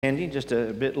Standing just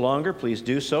a bit longer, please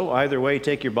do so. Either way,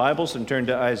 take your Bibles and turn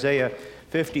to Isaiah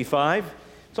 55.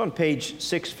 It's on page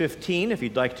 615. If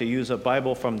you'd like to use a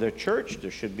Bible from the church, there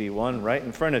should be one right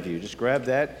in front of you. Just grab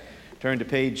that, turn to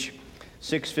page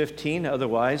 615.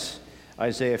 Otherwise,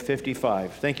 Isaiah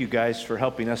 55. Thank you guys for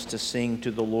helping us to sing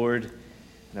to the Lord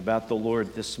and about the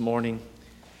Lord this morning.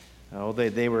 Oh,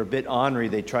 they were a bit ornery.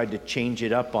 They tried to change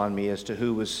it up on me as to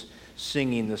who was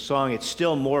singing the song. It's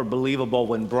still more believable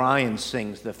when Brian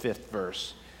sings the fifth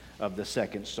verse of the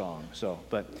second song.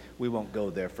 But we won't go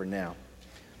there for now.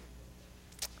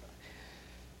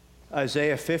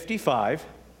 Isaiah 55.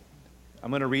 I'm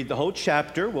going to read the whole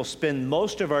chapter. We'll spend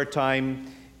most of our time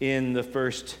in the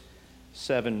first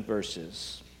 7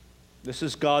 verses. This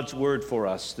is God's word for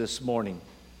us this morning.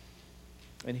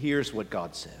 And here's what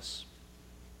God says.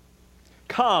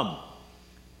 Come,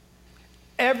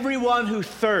 everyone who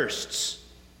thirsts,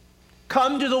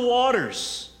 come to the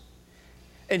waters.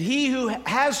 And he who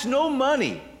has no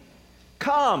money,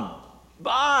 come,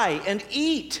 buy and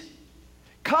eat.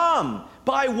 Come,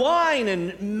 buy wine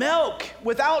and milk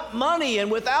without money and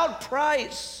without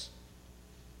price.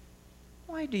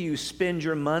 Why do you spend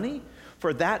your money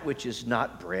for that which is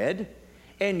not bread,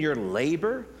 and your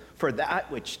labor for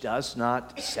that which does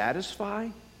not satisfy?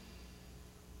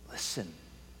 Listen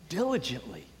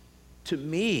diligently to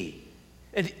me,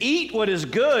 and eat what is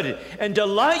good, and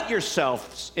delight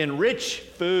yourselves in rich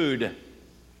food.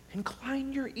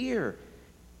 Incline your ear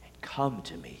and come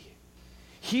to me.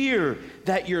 Hear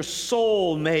that your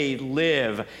soul may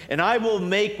live, and I will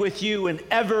make with you an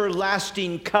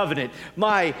everlasting covenant,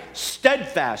 my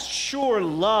steadfast, sure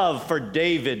love for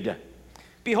David.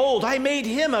 Behold, I made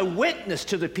him a witness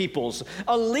to the peoples,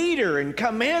 a leader and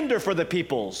commander for the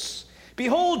peoples.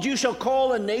 Behold, you shall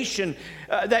call a nation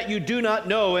that you do not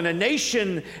know, and a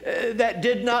nation that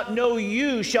did not know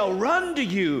you shall run to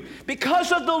you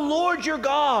because of the Lord your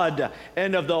God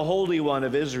and of the Holy One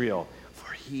of Israel,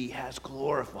 for he has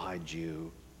glorified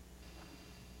you.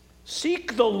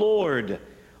 Seek the Lord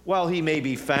while he may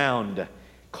be found.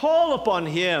 Call upon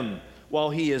him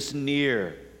while he is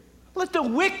near. Let the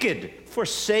wicked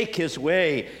forsake his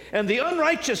way, and the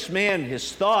unrighteous man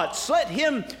his thoughts. Let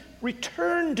him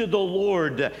return to the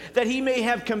Lord, that he may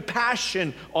have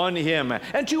compassion on him,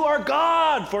 and to our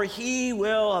God, for he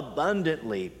will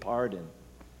abundantly pardon.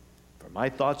 For my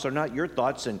thoughts are not your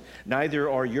thoughts, and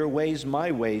neither are your ways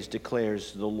my ways,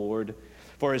 declares the Lord.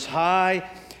 For as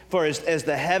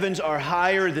the heavens are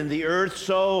higher than the earth,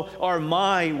 so are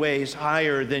my ways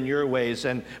higher than your ways,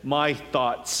 and my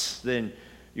thoughts than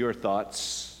your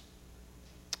thoughts.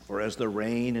 For as the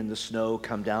rain and the snow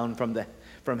come down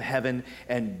from heaven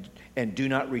and do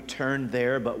not return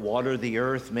there, but water the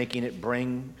earth, making it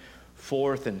bring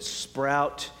forth and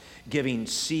sprout, giving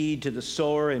seed to the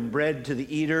sower and bread to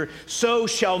the eater, so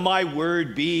shall my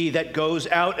word be that goes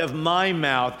out of my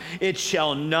mouth. It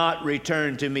shall not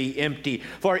return to me empty,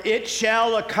 for it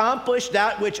shall accomplish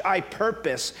that which I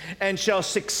purpose, and shall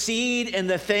succeed in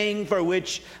the thing for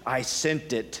which I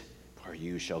sent it.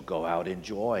 You shall go out in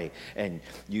joy, and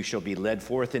you shall be led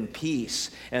forth in peace,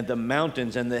 and the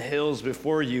mountains and the hills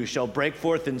before you shall break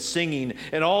forth in singing,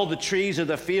 and all the trees of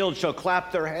the field shall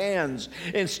clap their hands.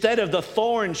 Instead of the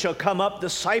thorn shall come up the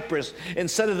cypress,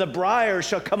 instead of the briar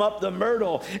shall come up the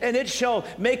myrtle, and it shall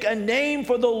make a name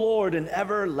for the Lord, an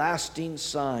everlasting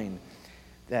sign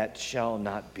that shall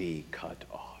not be cut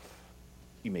off.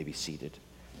 You may be seated.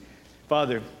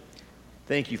 Father,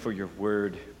 thank you for your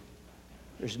word.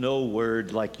 There's no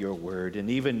word like your word.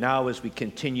 And even now as we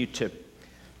continue to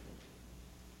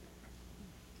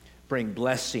bring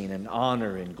blessing and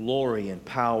honor and glory and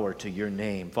power to your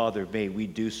name, Father, may we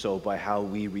do so by how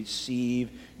we receive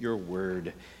your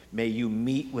word. May you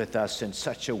meet with us in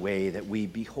such a way that we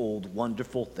behold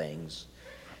wonderful things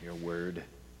from your word.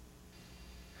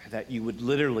 That you would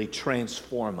literally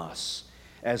transform us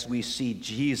as we see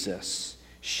Jesus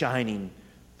shining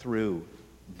through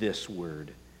this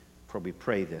word. For we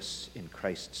pray this in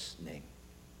Christ's name.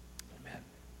 Amen.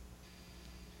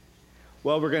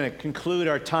 Well, we're going to conclude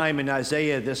our time in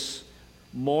Isaiah this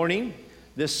morning.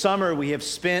 This summer we have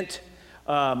spent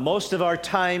most of our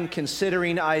time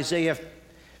considering Isaiah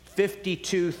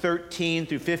 52:13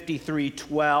 through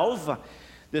 53:12.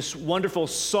 This wonderful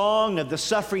song of the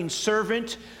suffering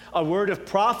servant, a word of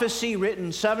prophecy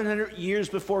written 700 years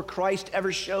before Christ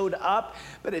ever showed up,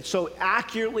 but it so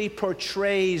accurately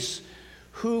portrays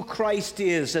who Christ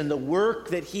is and the work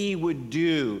that he would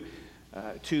do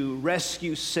to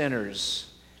rescue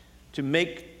sinners, to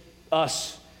make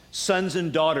us sons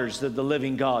and daughters of the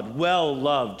living God,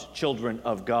 well-loved children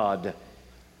of God.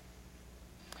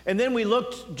 And then we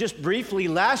looked just briefly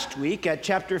last week at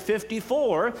chapter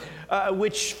 54,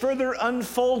 which further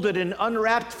unfolded and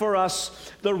unwrapped for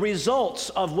us the results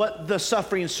of what the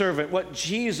suffering servant, what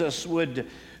Jesus would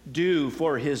do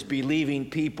for his believing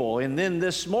people. And then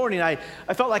this morning, I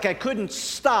felt like I couldn't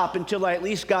stop until I at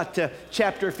least got to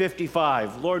chapter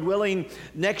 55. Lord willing,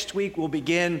 next week we'll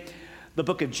begin the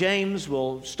book of James.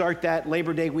 We'll start that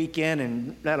Labor Day weekend,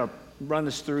 and that'll run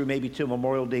us through maybe to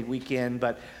Memorial Day weekend.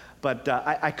 But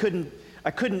I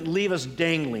couldn't leave us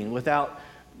dangling without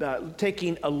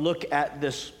taking a look at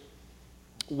this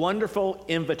wonderful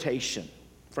invitation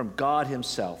from God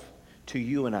himself to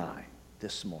you and I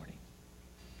this morning.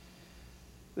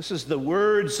 This is the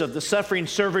words of the suffering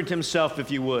servant himself,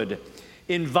 if you would,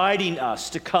 inviting us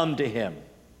to come to him.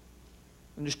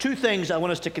 And there's two things I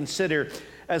want us to consider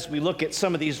as we look at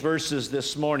some of these verses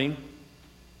this morning.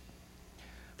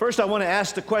 First, I want to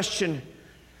ask the question,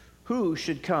 who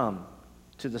should come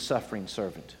to the suffering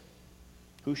servant?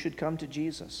 Who should come to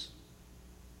Jesus?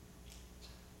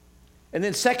 And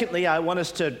then secondly, I want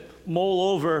us to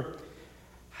mull over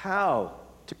how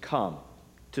to come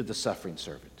to the suffering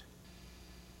servant.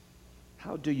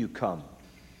 How do you come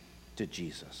to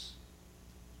Jesus?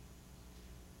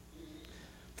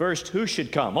 First, who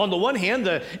should come? On the one hand,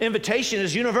 the invitation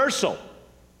is universal.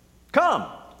 Come,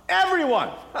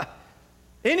 everyone.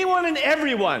 Anyone and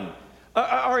everyone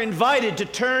are invited to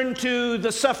turn to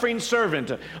the suffering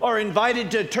servant, or invited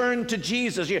to turn to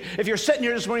Jesus. If you're sitting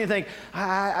here this morning and think,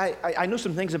 I know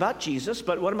some things about Jesus,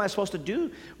 but what am I supposed to do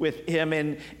with him?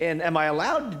 And am I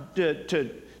allowed to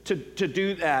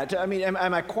do that? I mean,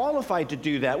 am I qualified to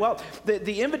do that? Well,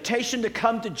 the invitation to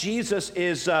come to Jesus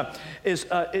is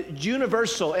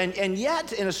universal, and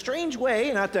yet, in a strange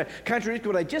way, not to contradict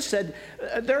what I just said,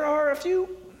 there are a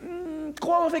few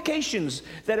qualifications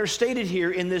that are stated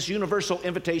here in this universal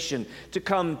invitation to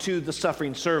come to the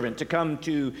suffering servant, to come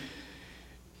to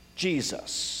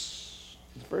Jesus.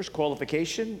 The first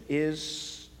qualification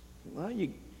is, well,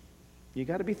 you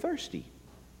got to be thirsty.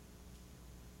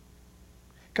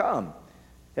 Come,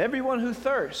 everyone who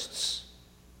thirsts,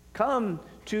 come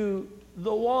to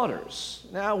the waters.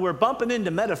 Now, we're bumping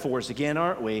into metaphors again,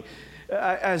 aren't we?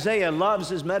 Isaiah loves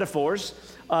his metaphors.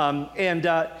 And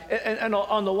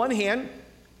on the one hand,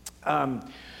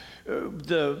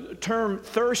 the term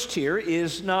thirst here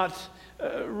is not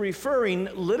referring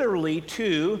literally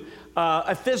to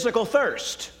a physical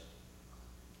thirst.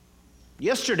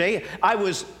 Yesterday, I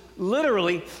was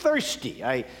literally thirsty.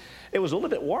 It was a little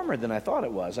bit warmer than I thought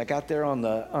it was. I got there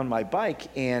on my bike,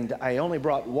 and I only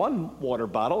brought one water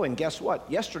bottle, and guess what?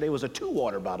 Yesterday was a 2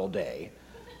 water bottle day.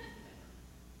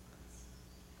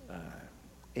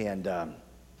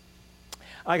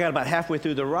 I got about halfway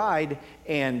through the ride,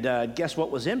 and guess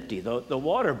what was empty? The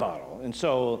water bottle. And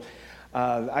so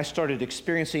I started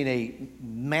experiencing a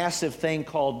massive thing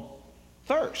called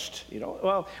thirst.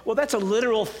 Well, that's a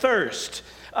literal thirst.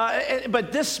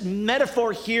 But this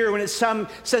metaphor here, when it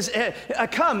says,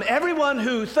 come, everyone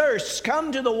who thirsts,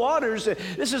 come to the waters,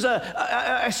 this is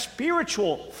a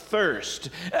spiritual thirst.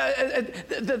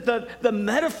 The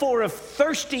metaphor of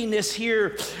thirstiness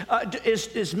here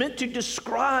is meant to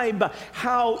describe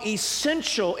how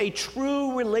essential a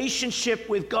true relationship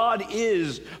with God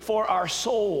is for our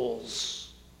souls.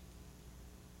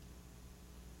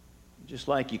 Just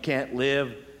like you can't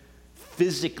live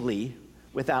physically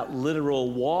without literal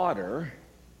water,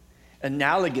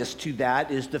 analogous to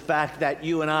that is the fact that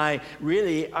you and I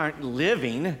really aren't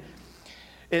living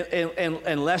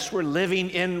unless we're living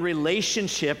in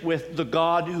relationship with the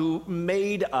God who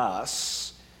made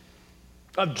us.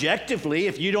 Objectively,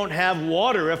 if you don't have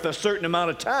water for a certain amount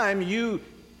of time, you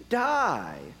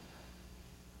die.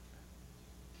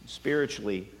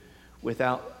 Spiritually,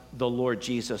 without the Lord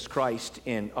Jesus Christ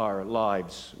in our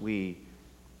lives, we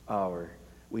are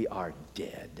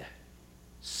dead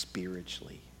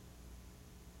spiritually.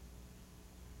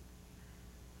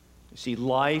 You see,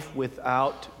 life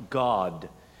without God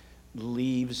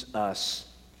leaves us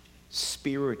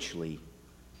spiritually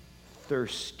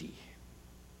thirsty.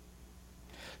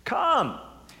 Come,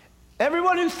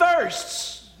 everyone who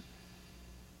thirsts.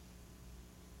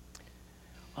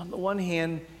 On the one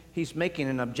hand, he's making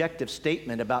an objective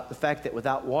statement about the fact that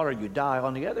without water you die.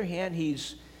 On the other hand,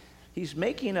 he's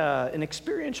making an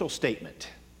experiential statement.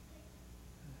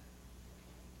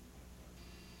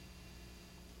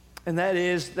 And that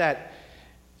is that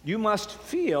you must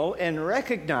feel and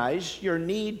recognize your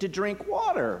need to drink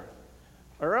water,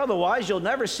 or otherwise you'll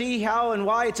never see how and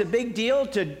why it's a big deal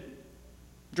to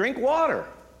drink water.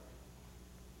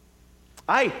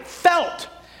 I felt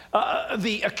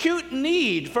the acute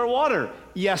need for water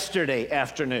yesterday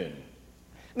afternoon.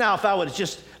 Now, if I was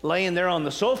just laying there on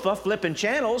the sofa flipping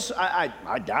channels, I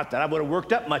doubt that I would have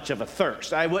worked up much of a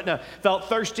thirst. I wouldn't have felt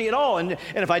thirsty at all. And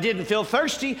if I didn't feel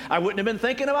thirsty, I wouldn't have been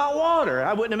thinking about water.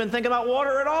 I wouldn't have been thinking about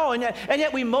water at all. And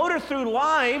yet we motor through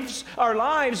our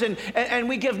lives, and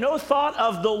we give no thought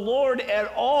of the Lord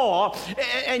at all.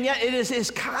 And yet it is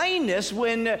His kindness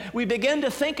when we begin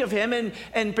to think of Him,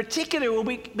 and particularly when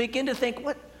we begin to think,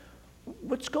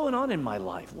 what's going on in my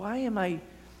life? Why am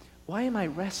I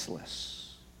restless?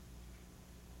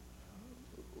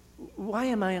 Why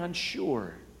am I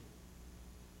unsure?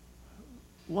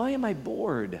 Why am I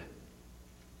bored?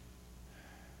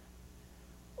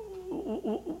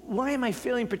 Why am I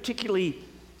feeling particularly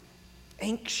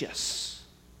anxious?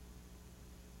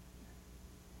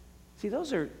 See,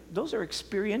 those are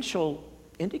experiential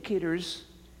indicators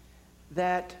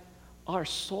that our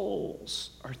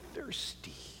souls are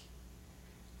thirsty.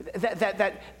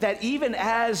 That even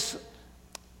as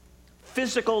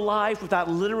physical life without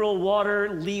literal water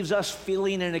leaves us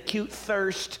feeling an acute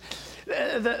thirst,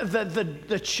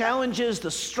 the challenges,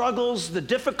 the struggles, the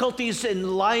difficulties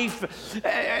in life,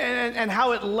 and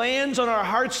how it lands on our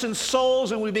hearts and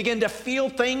souls, and we begin to feel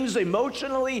things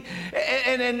emotionally,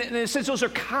 and in a sense, those are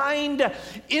kind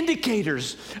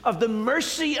indicators of the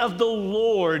mercy of the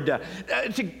Lord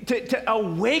to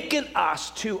awaken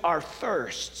us to our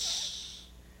thirsts.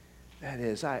 That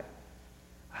is, I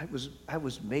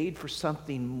was made for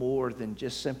something more than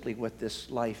just simply what this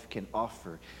life can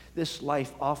offer. This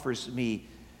life offers me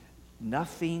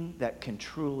nothing that can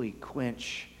truly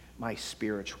quench my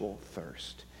spiritual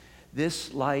thirst.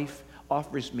 This life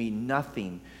offers me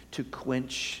nothing to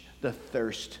quench the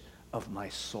thirst of my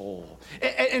soul.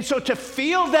 And so to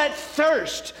feel that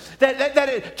thirst,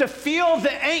 to feel the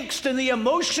angst and the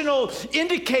emotional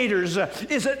indicators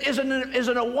is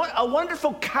a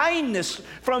wonderful kindness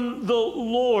from the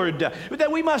Lord,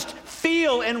 that we must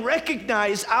feel and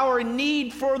recognize our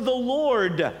need for the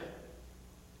Lord. The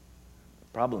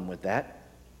problem with that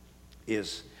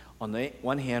is, on the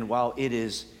one hand, while it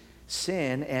is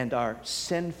sin and our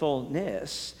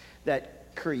sinfulness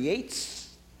that creates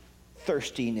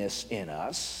thirstiness in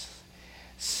us,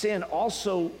 sin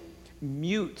also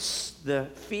mutes the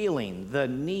feeling, the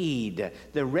need,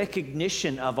 the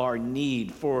recognition of our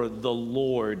need for the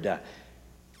Lord.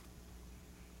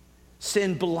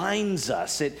 Sin blinds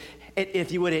us.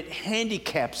 If you would, it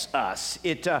handicaps us.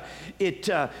 It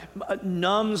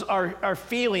numbs our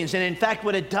feelings. And in fact,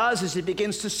 what it does is it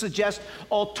begins to suggest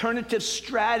alternative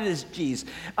strategies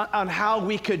on how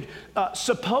we could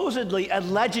supposedly,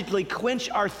 allegedly quench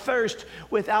our thirst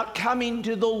without coming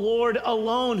to the Lord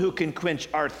alone, who can quench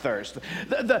our thirst.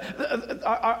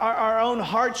 Our own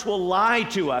hearts will lie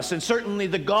to us, and certainly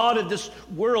the god of this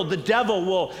world, the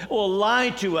devil, will lie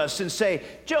to us and say,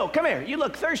 "Joe, come here. You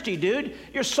look thirsty, dude.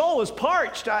 Your soul is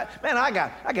parched. I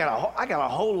got a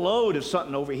whole load of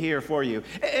something over here for you."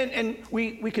 And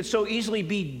we could so easily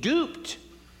be duped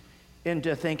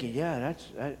into thinking, I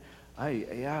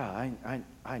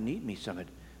need me some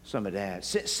of that.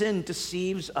 Sin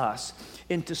deceives us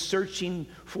into searching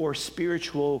for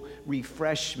spiritual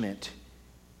refreshment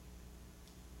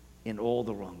in all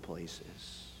the wrong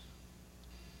places.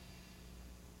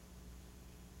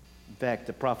 In fact,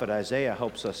 the prophet Isaiah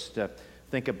helps us to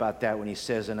think about that when he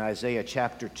says in Isaiah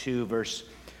chapter 2, verse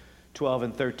 12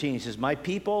 and 13, he says, "My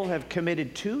people have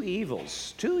committed two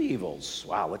evils." Two evils.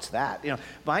 Wow, what's that?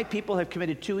 My people have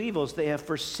committed two evils. They have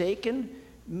forsaken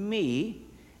me.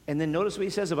 And then notice what he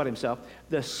says about himself: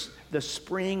 the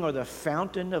spring or the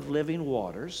fountain of living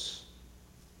waters,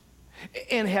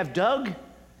 and have dug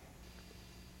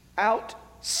out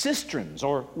cisterns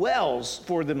or wells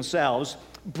for themselves,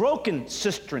 broken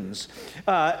cisterns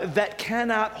that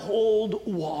cannot hold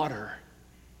water.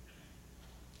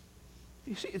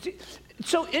 You see, it's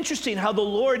so interesting how the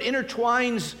Lord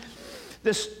intertwines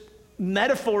this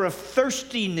metaphor of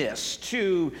thirstiness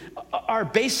to our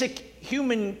basic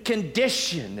human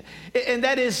condition. And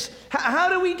that is, how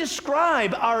do we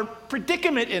describe our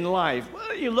predicament in life?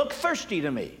 Well, you look thirsty to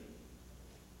me.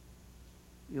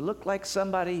 You look like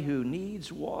somebody who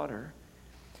needs water.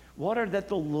 Water that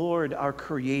the Lord, our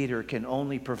Creator, can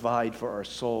only provide for our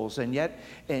souls. And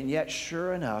yet,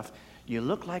 sure enough, you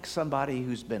look like somebody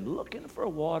who's been looking for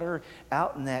water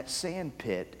out in that sand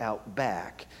pit out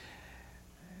back.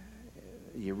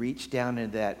 You reach down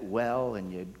in that well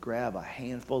and you grab a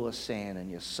handful of sand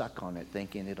and you suck on it,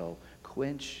 thinking it'll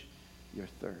quench your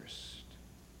thirst.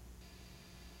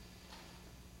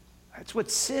 That's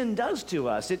what sin does to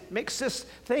us. It makes us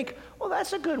think, well,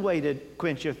 that's a good way to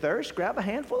quench your thirst. Grab a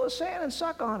handful of sand and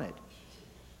suck on it.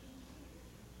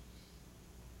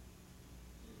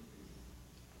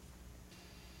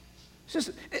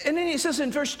 And then he says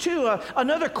in verse 2,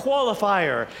 another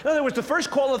qualifier. In other words, the first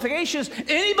qualification is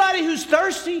anybody who's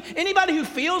thirsty, anybody who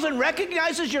feels and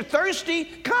recognizes you're thirsty,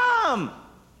 come.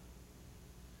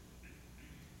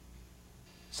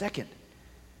 Second,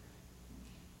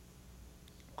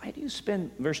 why do you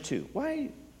spend, verse 2,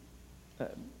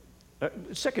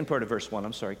 second part of verse 1,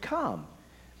 I'm sorry, come.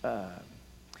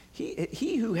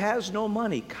 He who has no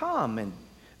money, come and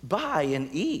buy and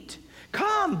eat.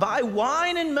 Come, buy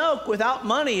wine and milk without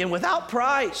money and without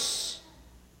price.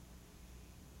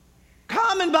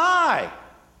 Come and buy.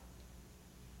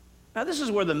 Now, this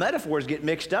is where the metaphors get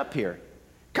mixed up here.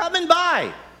 Come and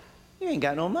buy. You ain't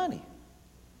got no money.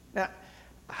 Now,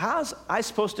 how's I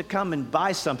supposed to come and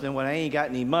buy something when I ain't got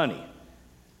any money?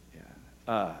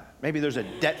 Maybe there's a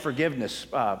debt forgiveness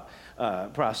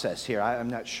process here. I'm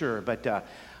not sure, but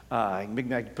I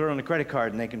can put it on a credit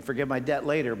card and they can forgive my debt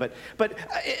later. But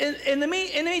in the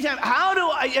meantime,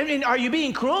 I mean, are you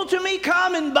being cruel to me?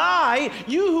 Come and buy,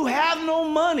 you who have no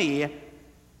money.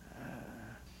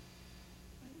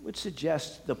 Would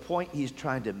suggest the point he's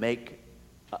trying to make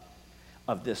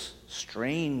of this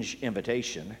strange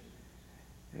invitation,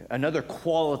 another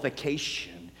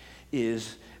qualification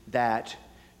is that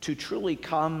to truly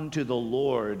come to the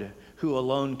Lord who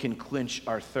alone can quench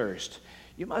our thirst,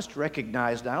 you must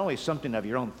recognize not only something of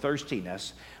your own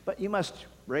thirstiness, but you must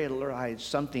realize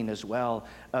something as well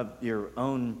of your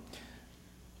own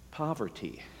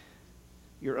poverty,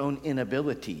 your own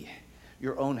inability,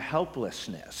 your own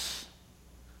helplessness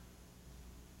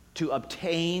to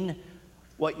obtain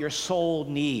what your soul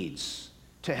needs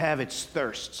to have its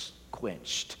thirsts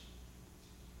quenched.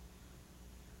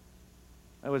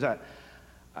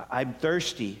 I'm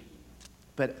thirsty,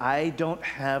 but I don't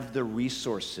have the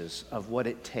resources of what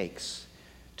it takes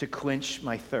to quench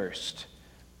my thirst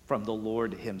from the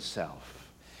Lord himself.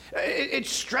 It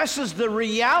stresses the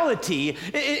reality, and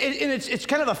it's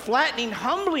kind of a flattening,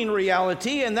 humbling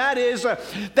reality, and that is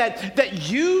that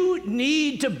you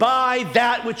need to buy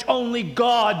that which only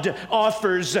God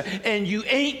offers, and you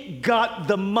ain't got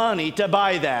the money to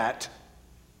buy that.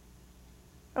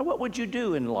 Now, what would you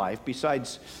do in life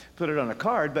besides put it on a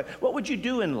card? But what would you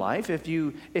do in life if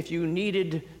you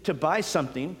needed to buy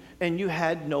something and you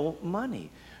had no money?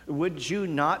 Would you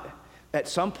not at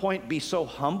some point be so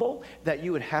humble that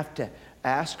you would have to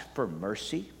ask for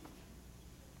mercy?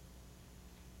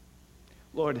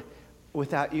 Lord,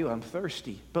 without you, I'm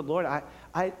thirsty. But Lord,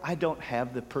 I don't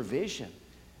have the provision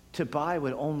to buy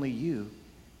what only you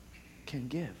can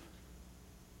give.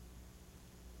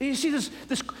 You see, this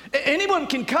anyone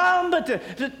can come, but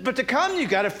to come, you've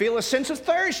got to feel a sense of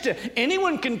thirst.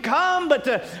 Anyone can come, but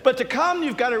to come,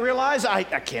 you've got to realize, I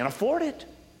can't afford it.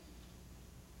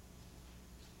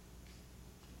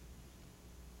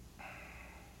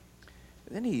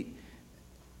 Then he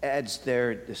adds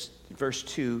there, this verse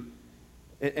 2,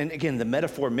 and again, the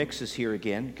metaphor mixes here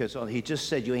again, because he just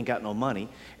said you ain't got no money.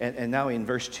 And now in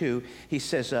verse 2, he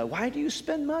says, why do you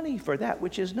spend money for that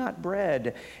which is not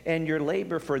bread, and your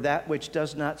labor for that which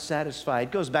does not satisfy?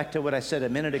 It goes back to what I said a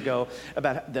minute ago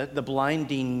about the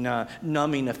blinding,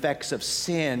 numbing effects of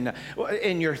sin.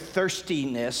 In your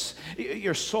thirstiness,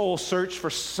 your soul search for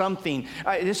something.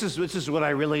 This is what I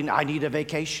really need. I need a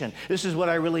vacation. This is what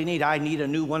I really need. I need a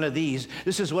new one of these.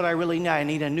 This is what I really need. I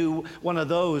need a new one of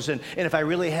those. And if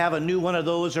I really have a new one of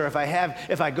those, or if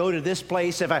I go to this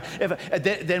place,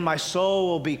 then my soul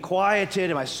will be quieted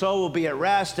and my soul will be at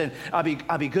rest, and I'll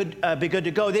be good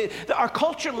to go. Our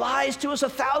culture lies to us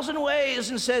 1,000 ways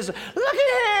and says, look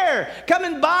at here, come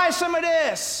and buy some of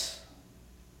this.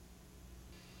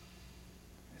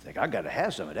 I think, I got to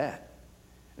have some of that.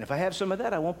 And if I have some of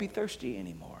that, I won't be thirsty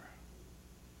anymore.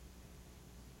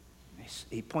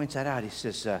 He points that out. He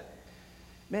says,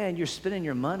 man, you're spending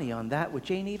your money on that which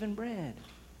ain't even bread.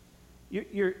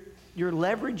 You're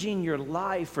leveraging your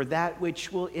life for that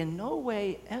which will in no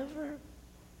way ever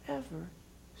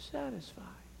satisfy.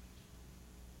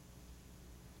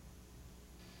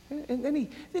 And then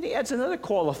he adds another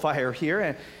qualifier here,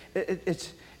 and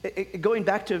it's going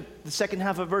back to the second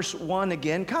half of verse 1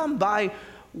 again. Come, buy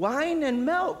wine and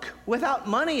milk without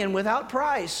money and without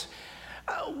price.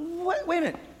 Wait a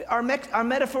minute. Our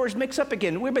metaphors mix up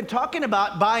again. We've been talking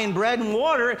about buying bread and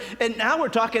water, and now we're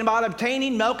talking about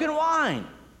obtaining milk and wine.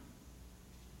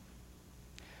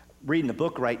 Reading a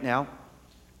book right now.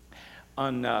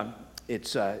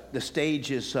 The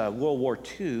stage is World War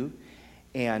II,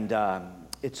 and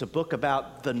it's a book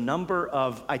about the number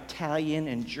of Italian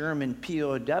and German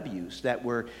POWs that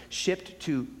were shipped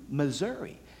to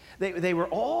Missouri. They were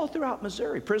all throughout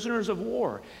Missouri, prisoners of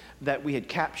war that we had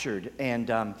captured,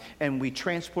 and we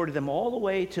transported them all the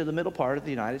way to the middle part of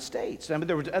the United States. I mean,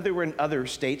 there were in other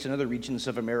states and other regions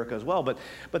of America as well, but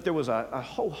there was a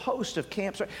whole host of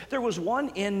camps. There was one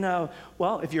in,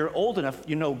 well, if you're old enough,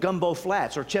 you know Gumbo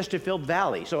Flats or Chesterfield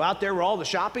Valley. So out there where all the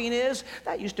shopping is,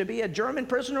 that used to be a German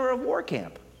prisoner of war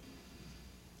camp.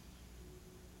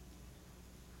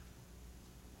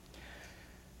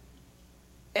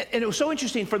 And it was so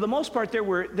interesting. For the most part, there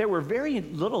were very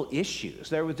little issues.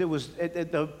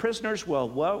 The prisoners were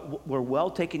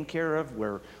well taken care of,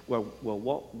 were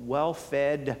well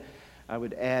fed. I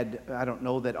would add, I don't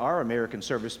know that our American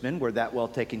servicemen were that well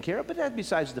taken care of, but that's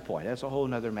besides the point. That's a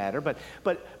whole other matter. But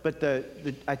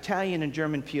the Italian and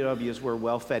German POWs were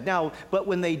well fed. Now, but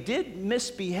when they did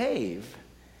misbehave,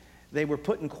 they were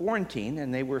put in quarantine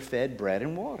and they were fed bread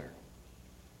and water.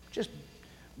 Just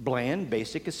bland,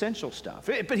 basic, essential stuff.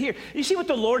 But here, you see what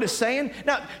the Lord is saying?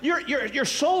 Now, your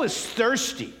soul is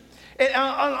thirsty. And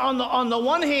on the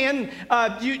one hand,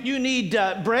 you need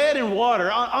bread and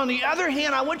water. On the other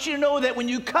hand, I want you to know that when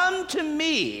you come to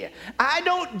me, I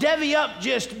don't divvy up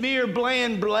just mere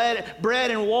bland bread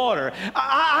and water.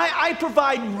 I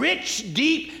provide rich,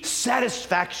 deep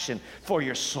satisfaction for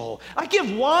your soul. I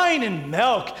give wine and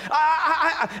milk.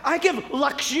 I give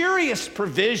luxurious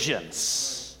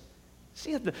provisions.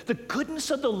 See the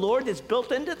goodness of the Lord that's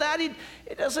built into that?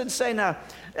 It doesn't say, now,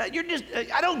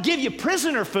 I don't give you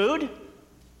prisoner food.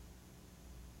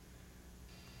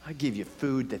 I give you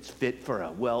food that's fit for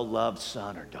a well-loved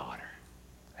son or daughter.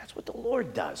 That's what the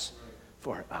Lord does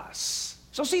for us.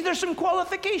 So see, there's some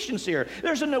qualifications here.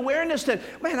 There's an awareness that,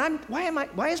 man,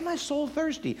 why is my soul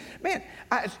thirsty? Man,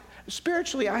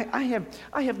 spiritually,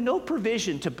 I have no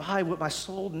provision to buy what my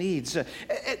soul needs.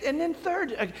 And then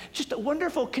third, just a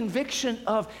wonderful conviction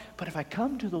of, but if I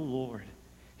come to the Lord,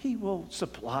 He will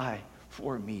supply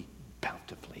for me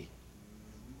bountifully.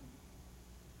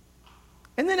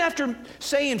 And then after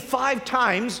saying 5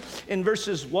 times in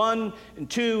verses 1 and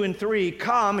 2 and 3,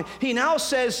 come, he now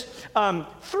says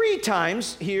 3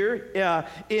 times here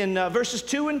in verses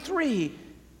 2 and 3.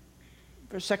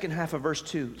 For the second half of verse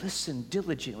 2, listen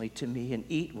diligently to me and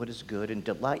eat what is good and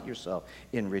delight yourself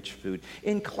in rich food.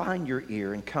 Incline your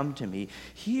ear and come to me.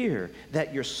 Hear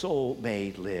that your soul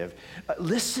may live.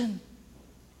 Listen,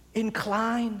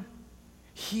 incline,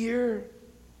 hear.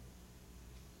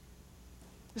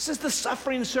 This is the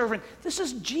suffering servant. This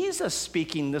is Jesus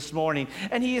speaking this morning.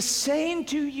 And he is saying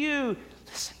to you,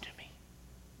 listen to me.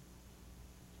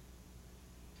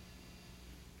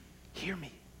 Hear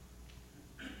me.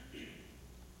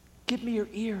 Give me your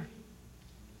ear.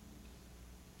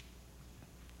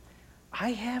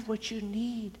 I have what you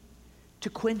need to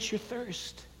quench your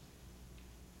thirst.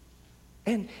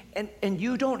 And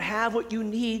you don't have what you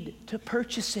need to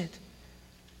purchase it.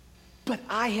 But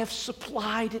I have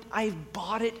supplied it. I've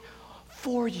bought it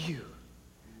for you.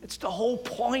 It's the whole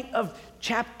point of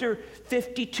chapter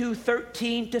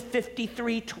 52:13 to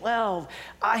 53:12.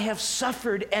 I have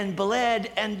suffered and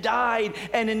bled and died,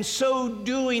 and in so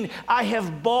doing, I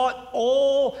have bought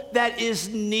all that is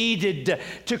needed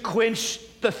to quench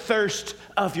the thirst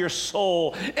of your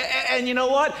soul. And you know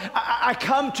what? I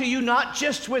come to you not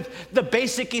just with the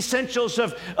basic essentials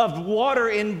of water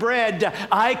and bread.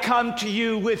 I come to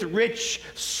you with rich,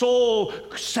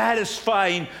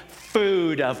 soul-satisfying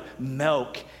food of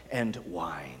milk and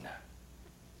wine.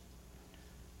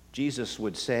 Jesus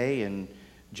would say in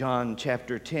John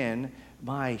chapter 10,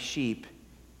 my sheep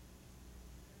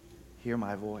hear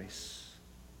my voice,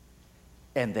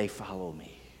 and they follow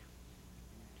me.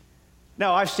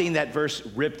 Now, I've seen that verse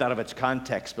ripped out of its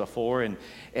context before,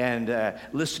 and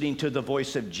listening to the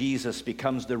voice of Jesus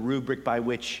becomes the rubric by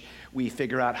which we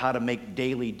figure out how to make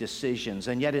daily decisions.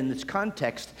 And yet in this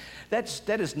context,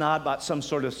 that is not about some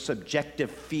sort of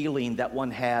subjective feeling that one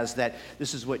has that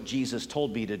this is what Jesus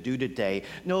told me to do today.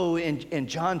 No, in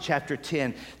John chapter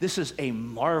 10, this is a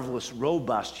marvelous,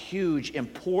 robust, huge,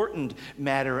 important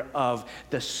matter of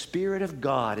the Spirit of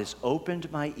God has opened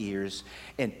my ears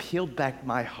and peeled back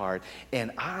my heart,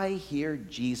 and I hear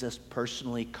Jesus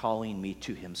personally calling me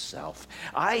to himself.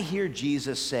 I hear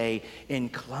Jesus say,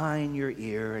 incline your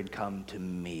ear and come to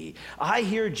me. I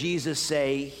hear Jesus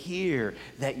say, hear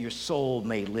that your soul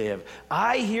may live.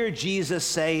 I hear Jesus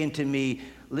saying to me,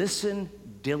 listen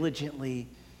diligently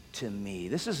to me.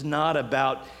 This is not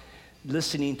about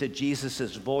listening to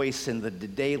Jesus' voice and the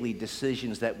daily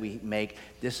decisions that we make.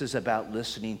 This is about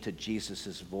listening to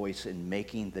Jesus' voice and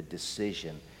making the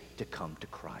decision to come to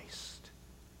Christ.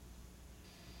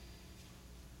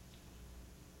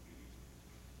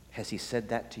 Has he said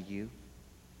that to you?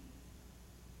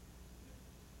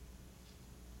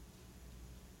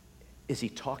 Is he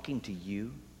talking to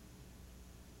you?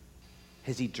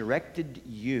 Has he directed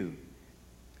you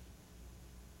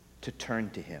to turn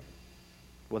to him?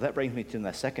 Well, that brings me to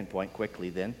my second point quickly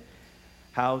then.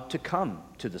 How to come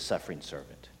to the suffering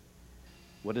servant.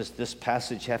 What does this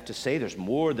passage have to say? There's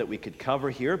more that we could cover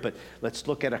here, but let's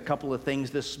look at a couple of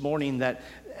things this morning that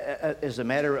is a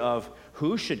matter of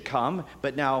who should come.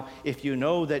 But now, if you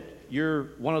know that you're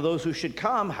one of those who should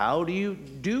come, how do you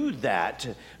do that?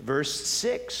 Verse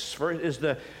 6 is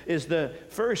the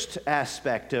first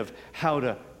aspect of how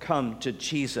to come to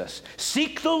Jesus.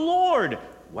 Seek the Lord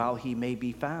while he may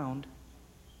be found.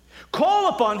 Call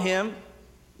upon him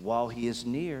while he is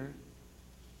near.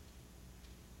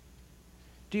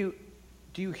 Do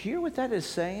you hear what that is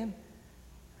saying?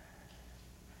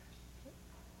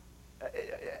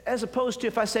 As opposed to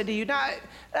if I said to you,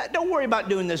 don't worry about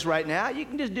doing this right now. You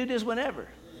can just do this whenever.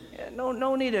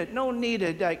 No need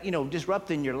of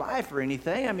disrupting your life or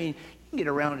anything. I mean, you can get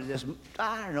around to this,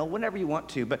 I don't know, whenever you want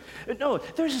to. But no,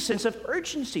 there's a sense of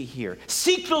urgency here.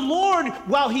 Seek the Lord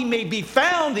while he may be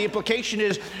found. The implication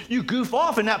is you goof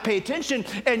off and not pay attention,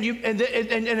 and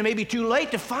it may be too late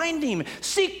to find him.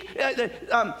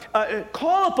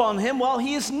 Call upon him while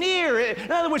he is near.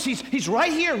 In other words, he's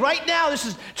right here, right now.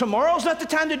 Tomorrow's not the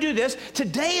time to do this.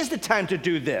 Today is the time to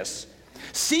do this.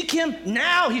 Seek him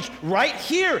now. He's right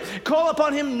here. Call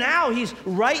upon him now. He's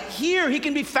right here. He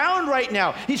can be found right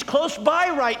now. He's close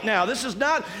by right now. This is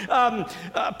not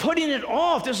putting it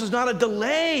off. This is not a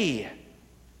delay.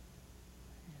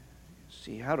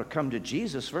 See, how to come to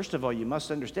Jesus, first of all, you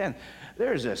must understand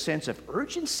there's a sense of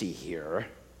urgency here.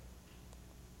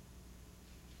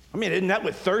 I mean, isn't that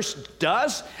what thirst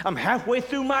does? I'm halfway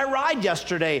through my ride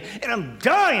yesterday, and I'm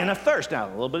dying of thirst. Now,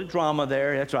 a little bit of drama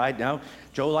there, that's right. Now,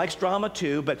 Joe likes drama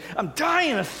too, but I'm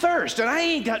dying of thirst, and I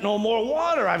ain't got no more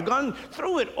water. I've gone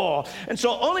through it all. And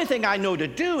so only thing I know to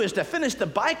do is to finish the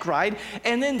bike ride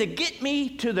and then to get me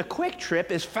to the Quick Trip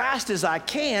as fast as I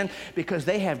can because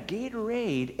they have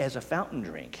Gatorade as a fountain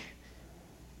drink.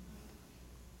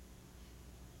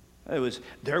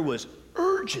 There was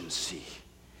urgency.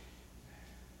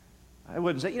 I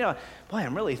wouldn't say, boy,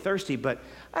 I'm really thirsty, but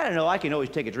I don't know, I can always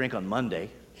take a drink on Monday.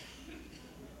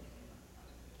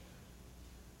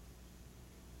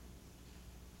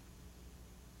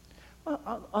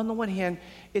 Well, on the one hand,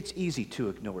 it's easy to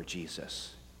ignore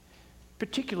Jesus,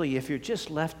 particularly if you're just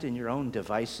left in your own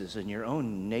devices, in your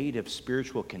own native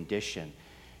spiritual condition.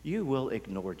 You will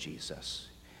ignore Jesus.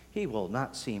 He will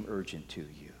not seem urgent to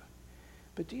you.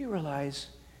 But do you realize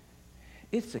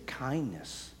it's a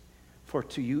kindness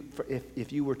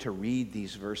if you were to read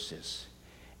these verses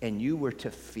and you were to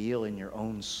feel in your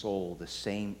own soul the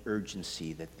same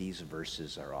urgency that these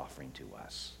verses are offering to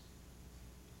us.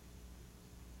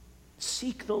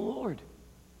 Seek the Lord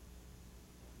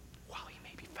while he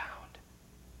may be found.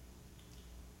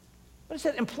 What does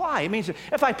that imply? It means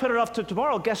if I put it off to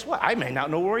tomorrow, guess what? I may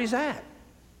not know where he's at.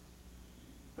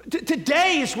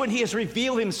 Today is when he has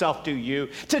revealed himself to you.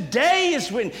 Today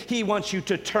is when he wants you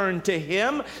to turn to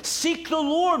him. Seek the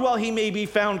Lord while he may be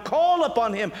found. Call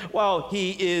upon him while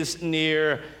he is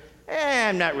near.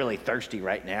 I'm not really thirsty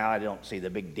right now. I don't see the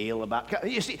big deal about.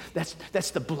 You see, that's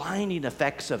the blinding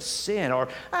effects of sin. Or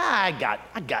I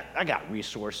got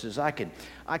resources. I can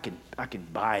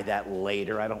buy that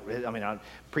later.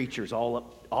 Preachers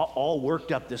all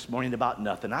worked up this morning about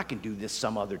nothing. I can do this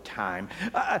some other time.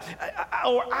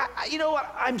 You know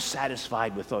what? I'm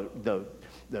satisfied with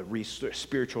the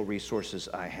spiritual resources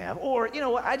I have. Or, you know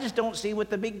what? I just don't see what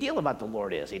the big deal about the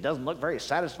Lord is. He doesn't look very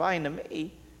satisfying to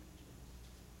me.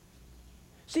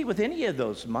 See, with any of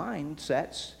those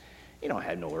mindsets,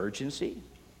 have no urgency.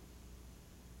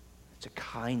 It's a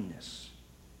kindness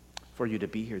for you to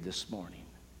be here this morning.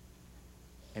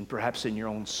 And perhaps in your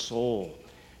own soul,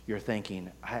 you're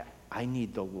thinking, I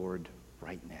need the Lord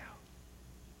right now.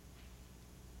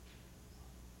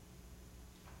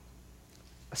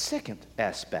 A second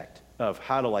aspect of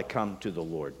how do I come to the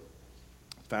Lord,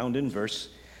 found in verse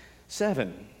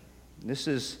 7. This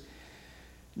is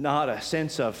not a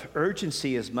sense of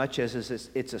urgency as much as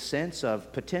it's a sense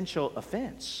of potential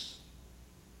offense.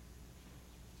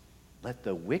 Let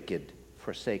the wicked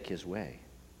forsake his way,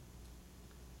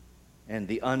 and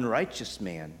the unrighteous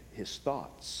man his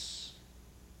thoughts.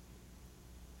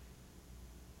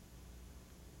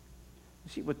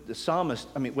 You see, what the psalmist,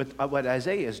 what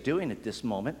Isaiah is doing at this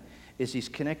moment is he's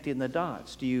connecting the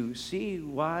dots. Do you see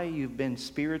why you've been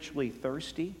spiritually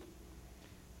thirsty?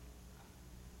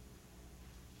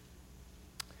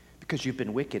 Because you've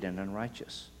been wicked and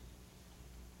unrighteous.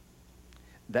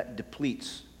 That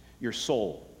depletes your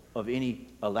soul of any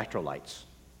electrolytes.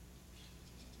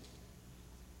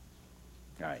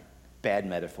 All right. Bad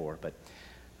metaphor, but...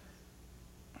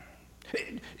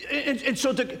 And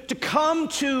so to come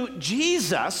to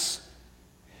Jesus,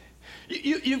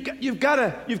 you've got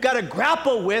to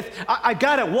grapple with, I've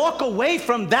got to walk away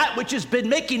from that which has been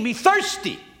making me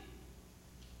thirsty.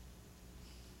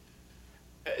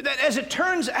 As it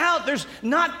turns out, there's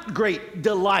not great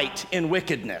delight in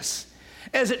wickedness.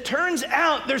 As it turns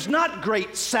out, there's not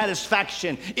great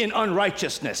satisfaction in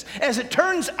unrighteousness. As it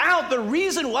turns out, the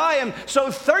reason why I'm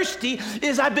so thirsty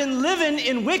is I've been living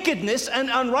in wickedness and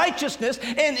unrighteousness,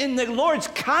 and in the Lord's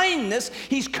kindness,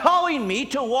 He's calling me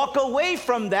to walk away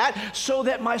from that so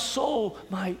that my soul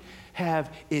might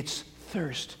have its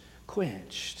thirst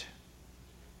quenched.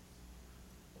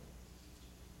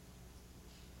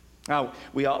 Now,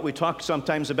 we talk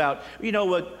sometimes about,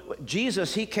 what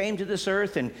Jesus, He came to this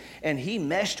earth and He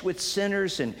meshed with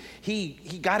sinners, and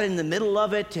He got in the middle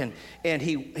of it, and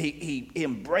He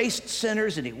embraced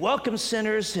sinners, and He welcomed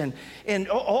sinners, and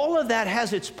all of that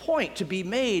has its point to be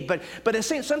made. But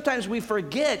sometimes we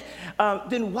forget,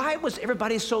 then why was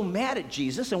everybody so mad at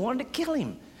Jesus and wanted to kill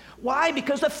Him? Why?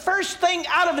 Because the first thing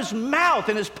out of His mouth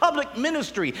in His public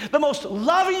ministry, the most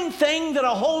loving thing that a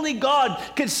holy God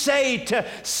could say to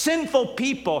sinful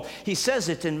people, He says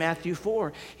it in Matthew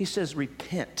 4. He says,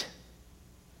 repent,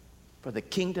 for the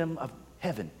kingdom of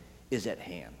heaven is at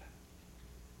hand.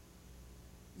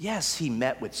 Yes, He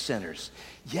met with sinners.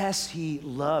 Yes, He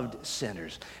loved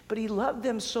sinners. But He loved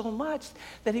them so much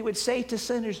that He would say to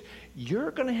sinners, you're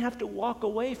going to have to walk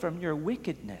away from your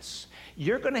wickedness.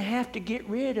 You're going to have to get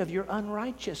rid of your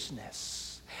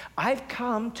unrighteousness. I've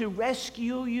come to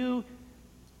rescue you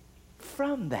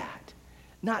from that,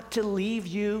 not to leave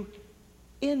you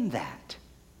in that.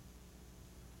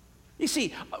 You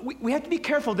see, we have to be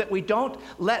careful that we don't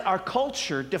let our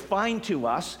culture define to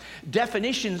us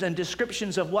definitions and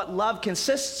descriptions of what love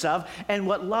consists of and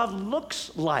what love looks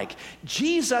like.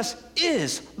 Jesus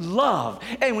is love,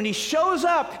 and when He shows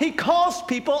up, He calls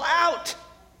people out.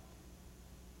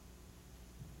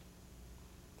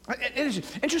 It's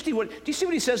interesting. Do you see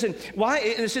what He says? And why?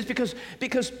 And it says because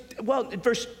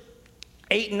verse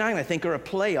 8 and 9, I think, are a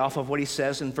play off of what He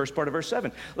says in the first part of verse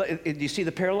 7. Do you see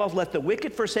the parallel? Let the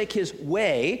wicked forsake his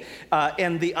way,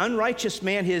 and the unrighteous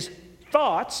man his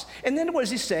thoughts. And then what does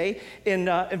He say in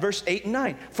verse 8 and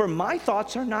 9? For my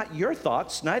thoughts are not your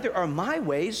thoughts, neither are my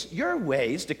ways your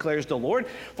ways, declares the Lord.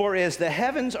 For as the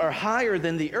heavens are higher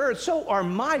than the earth, so are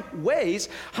my ways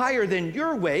higher than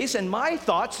your ways, and my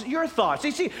thoughts your thoughts.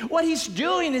 You see, what He's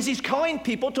doing is He's calling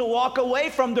people to walk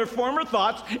away from their former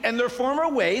thoughts and their former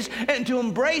ways and to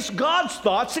embrace God's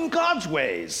thoughts and God's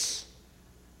ways.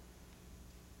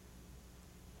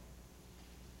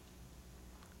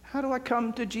 How do I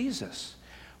come to Jesus?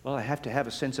 Well, I have to have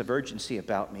a sense of urgency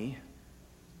about me.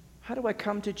 How do I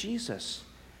come to Jesus?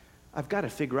 I've got to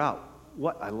figure out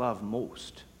what I love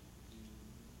most.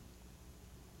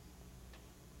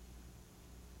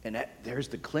 And there's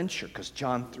the clincher, because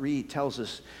John 3 tells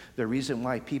us the reason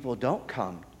why people don't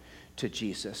come to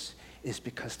Jesus is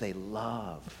because they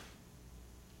love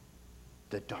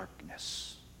the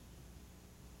darkness.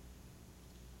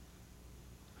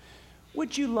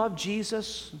 Would you love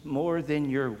Jesus more than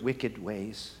your wicked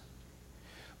ways?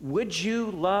 Would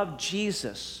you love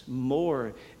Jesus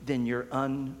more than your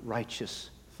unrighteous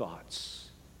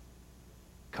thoughts?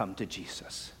 Come to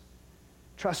Jesus.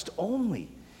 Trust only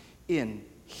in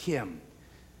Him.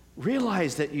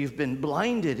 Realize that you've been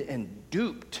blinded and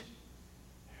duped.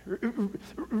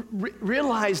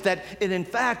 Realize that, and in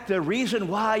fact, the reason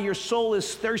why your soul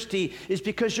is thirsty is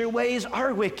because your ways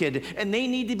are wicked and they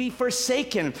need to be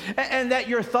forsaken, and that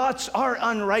your thoughts are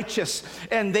unrighteous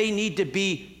and they need to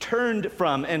be turned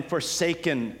from and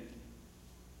forsaken.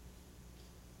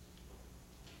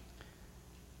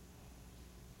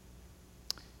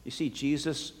 You see,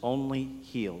 Jesus only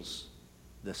heals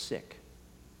the sick.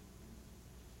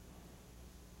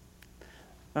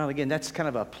 Well, again, that's kind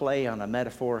of a play on a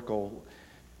metaphorical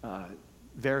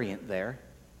variant there,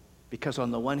 because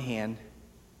on the one hand,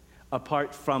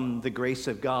 apart from the grace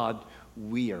of God,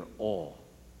 we are all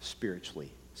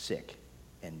spiritually sick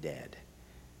and dead.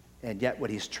 And yet what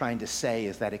He's trying to say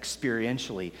is that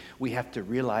experientially, we have to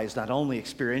realize not only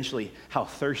experientially how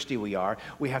thirsty we are,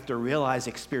 we have to realize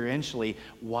experientially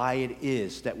why it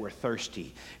is that we're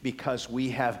thirsty. Because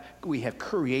we have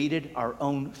created our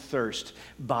own thirst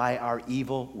by our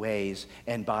evil ways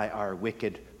and by our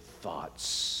wicked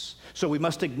thoughts. So we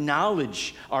must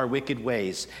acknowledge our wicked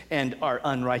ways and our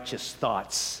unrighteous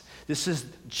thoughts. This is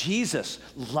Jesus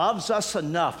loves us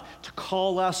enough to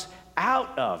call us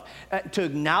out of, to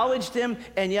acknowledge them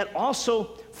and yet also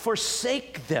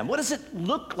forsake them. What does it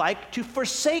look like to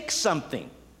forsake something?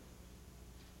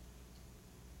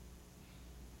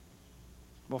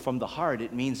 Well, from the heart,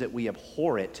 it means that we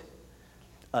abhor it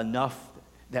enough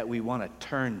that we want to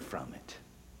turn from it.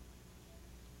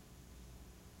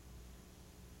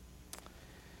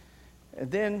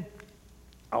 And then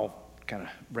I'll kind of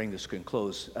bring this to a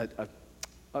close.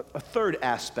 A third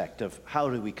aspect of how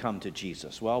do we come to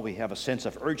Jesus? Well, we have a sense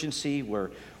of urgency.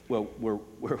 We're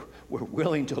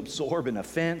willing to absorb an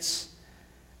offense.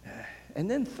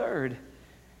 And then third,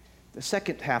 the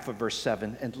second half of verse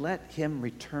 7, and let him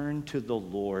return to the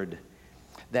Lord,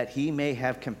 that he may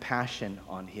have compassion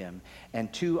on him,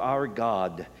 and to our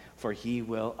God, for he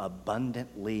will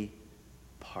abundantly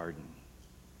pardon.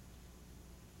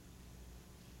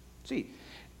 See,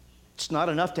 it's not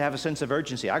enough to have a sense of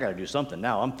urgency. I got to do something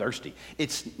now. I'm thirsty.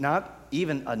 It's not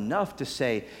even enough to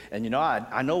say, and you know,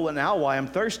 I know now why I'm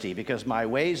thirsty, because my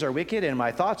ways are wicked and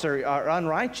my thoughts are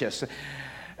unrighteous.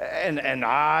 And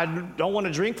I don't want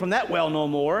to drink from that well no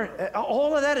more.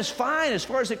 All of that is fine as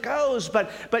far as it goes,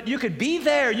 but you could be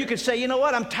there. You could say, you know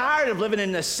what, I'm tired of living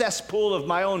in the cesspool of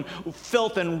my own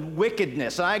filth and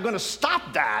wickedness, and I'm going to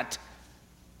stop that.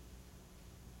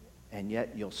 And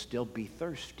yet you'll still be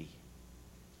thirsty.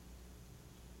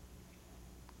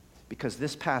 Because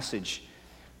this passage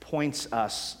points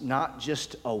us not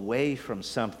just away from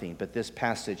something, but this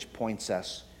passage points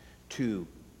us to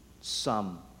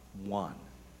someone,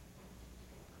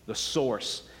 the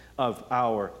source of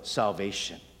our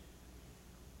salvation.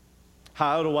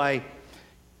 How do I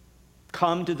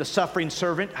come to the suffering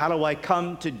servant? How do I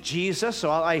come to Jesus?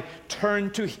 So I turn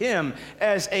to him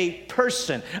as a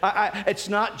person. It's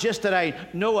not just that I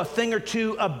know a thing or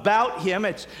two about him.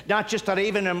 It's not just that I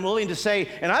even am willing to say,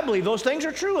 and I believe those things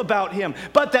are true about him,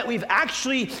 but that we've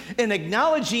actually, in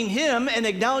acknowledging him and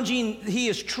acknowledging he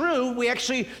is true, we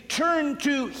actually turn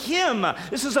to him.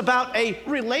 This is about a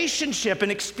relationship,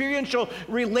 an experiential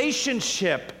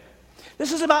relationship.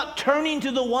 This is about turning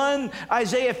to the one,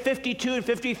 Isaiah 52 and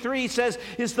 53 says,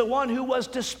 is the one who was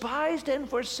despised and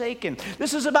forsaken.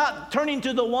 This is about turning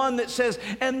to the one that says,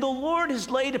 and the Lord has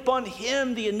laid upon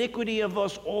him the iniquity of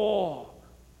us all.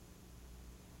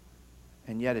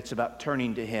 And yet it's about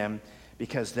turning to him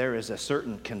because there is a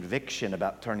certain conviction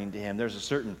about turning to him. There's a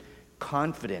certain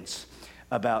confidence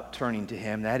about turning to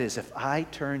him. That is, if I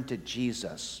turn to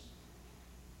Jesus,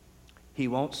 he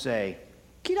won't say,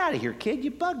 get out of here, kid,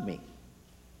 you bugged me.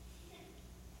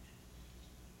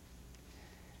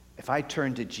 If I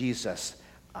turn to Jesus,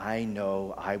 I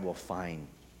know I will find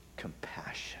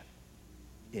compassion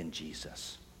in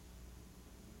Jesus.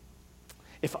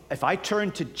 If I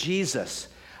turn to Jesus,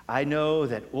 I know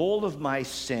that all of my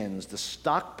sins, the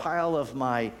stockpile of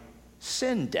my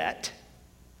sin debt,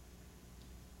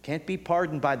 can't be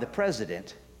pardoned by the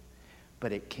president,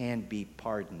 but it can be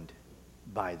pardoned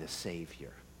by the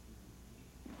Savior.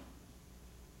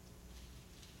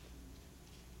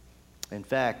 In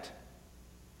fact,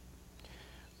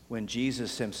 when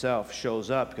Jesus himself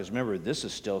shows up, because remember, this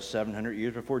is still 700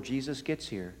 years before Jesus gets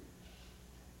here.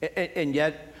 And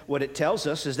yet, what it tells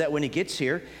us is that when he gets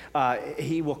here,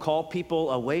 he will call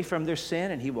people away from their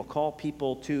sin, and he will call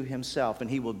people to himself. And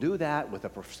he will do that with a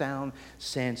profound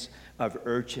sense of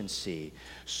urgency.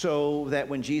 So that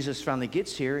when Jesus finally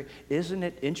gets here, isn't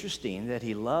it interesting that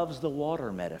he loves the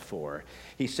water metaphor?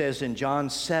 He says in John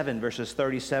 7, verses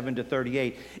 37 to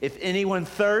 38, if anyone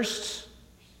thirsts,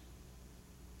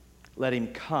 let him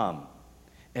come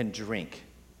and drink.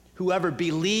 Whoever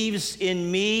believes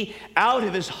in me, out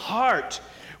of his heart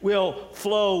will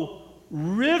flow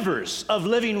rivers of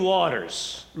living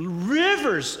waters.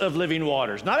 Rivers of living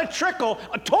waters. Not a trickle,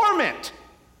 a torrent.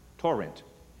 Torrent.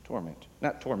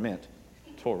 Not torment.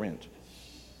 Torrent.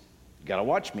 You got to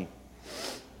watch me.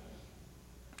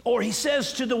 Or he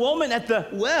says to the woman at the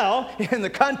well, in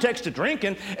the context of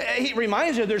drinking, he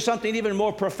reminds her there's something even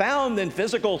more profound than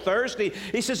physical thirst.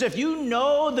 He says, if you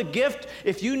knew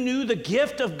the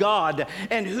gift of God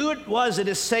and who it was that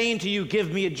is saying to you,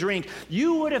 give me a drink,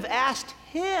 you would have asked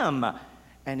him,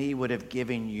 and he would have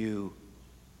given you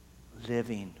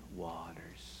living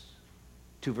waters.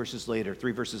 3 verses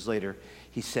later,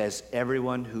 he says,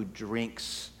 everyone who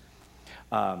drinks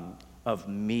of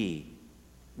me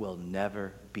will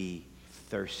never be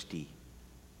thirsty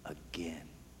again.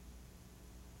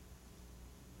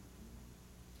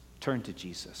 Turn to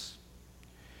Jesus.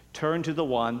 Turn to the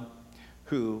one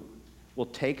who will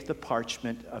take the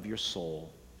parchment of your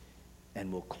soul and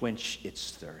will quench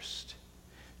its thirst.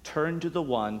 Turn to the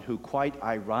one who, quite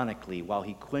ironically, while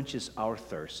he quenches our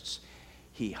thirsts,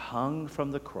 he hung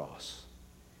from the cross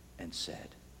and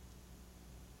said,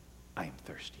 I am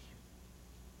thirsty.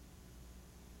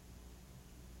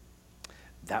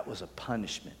 That was a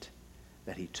punishment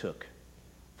that he took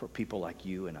for people like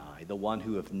you and I, the one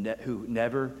who who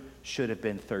never should have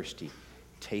been thirsty,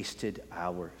 tasted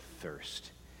our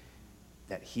thirst,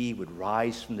 that he would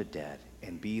rise from the dead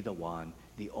and be the one,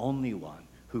 the only one,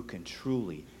 who can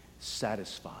truly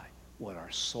satisfy what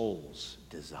our souls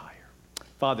desire.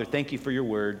 Father, thank you for your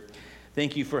word.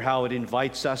 Thank you for how it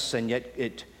invites us, and yet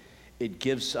it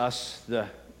gives us the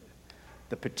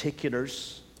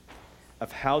particulars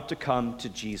of how to come to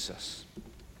Jesus.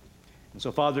 And so,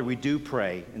 Father, we do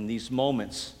pray in these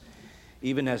moments,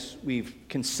 even as we've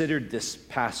considered this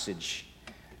passage,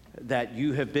 that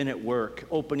you have been at work,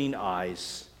 opening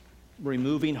eyes,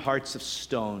 removing hearts of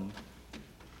stone,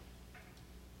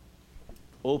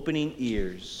 opening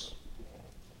ears,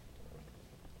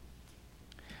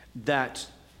 that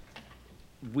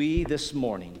we this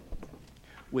morning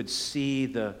would see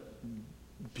the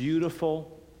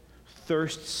beautiful,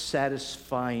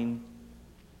 thirst-satisfying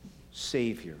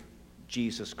Savior,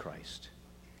 Jesus Christ.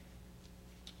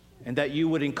 And that you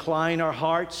would incline our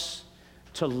hearts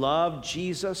to love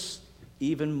Jesus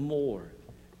even more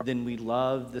than we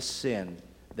love the sin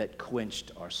that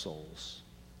quenched our souls.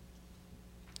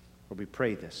 For we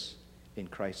pray this in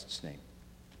Christ's name.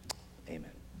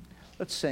 Amen. Let's sing.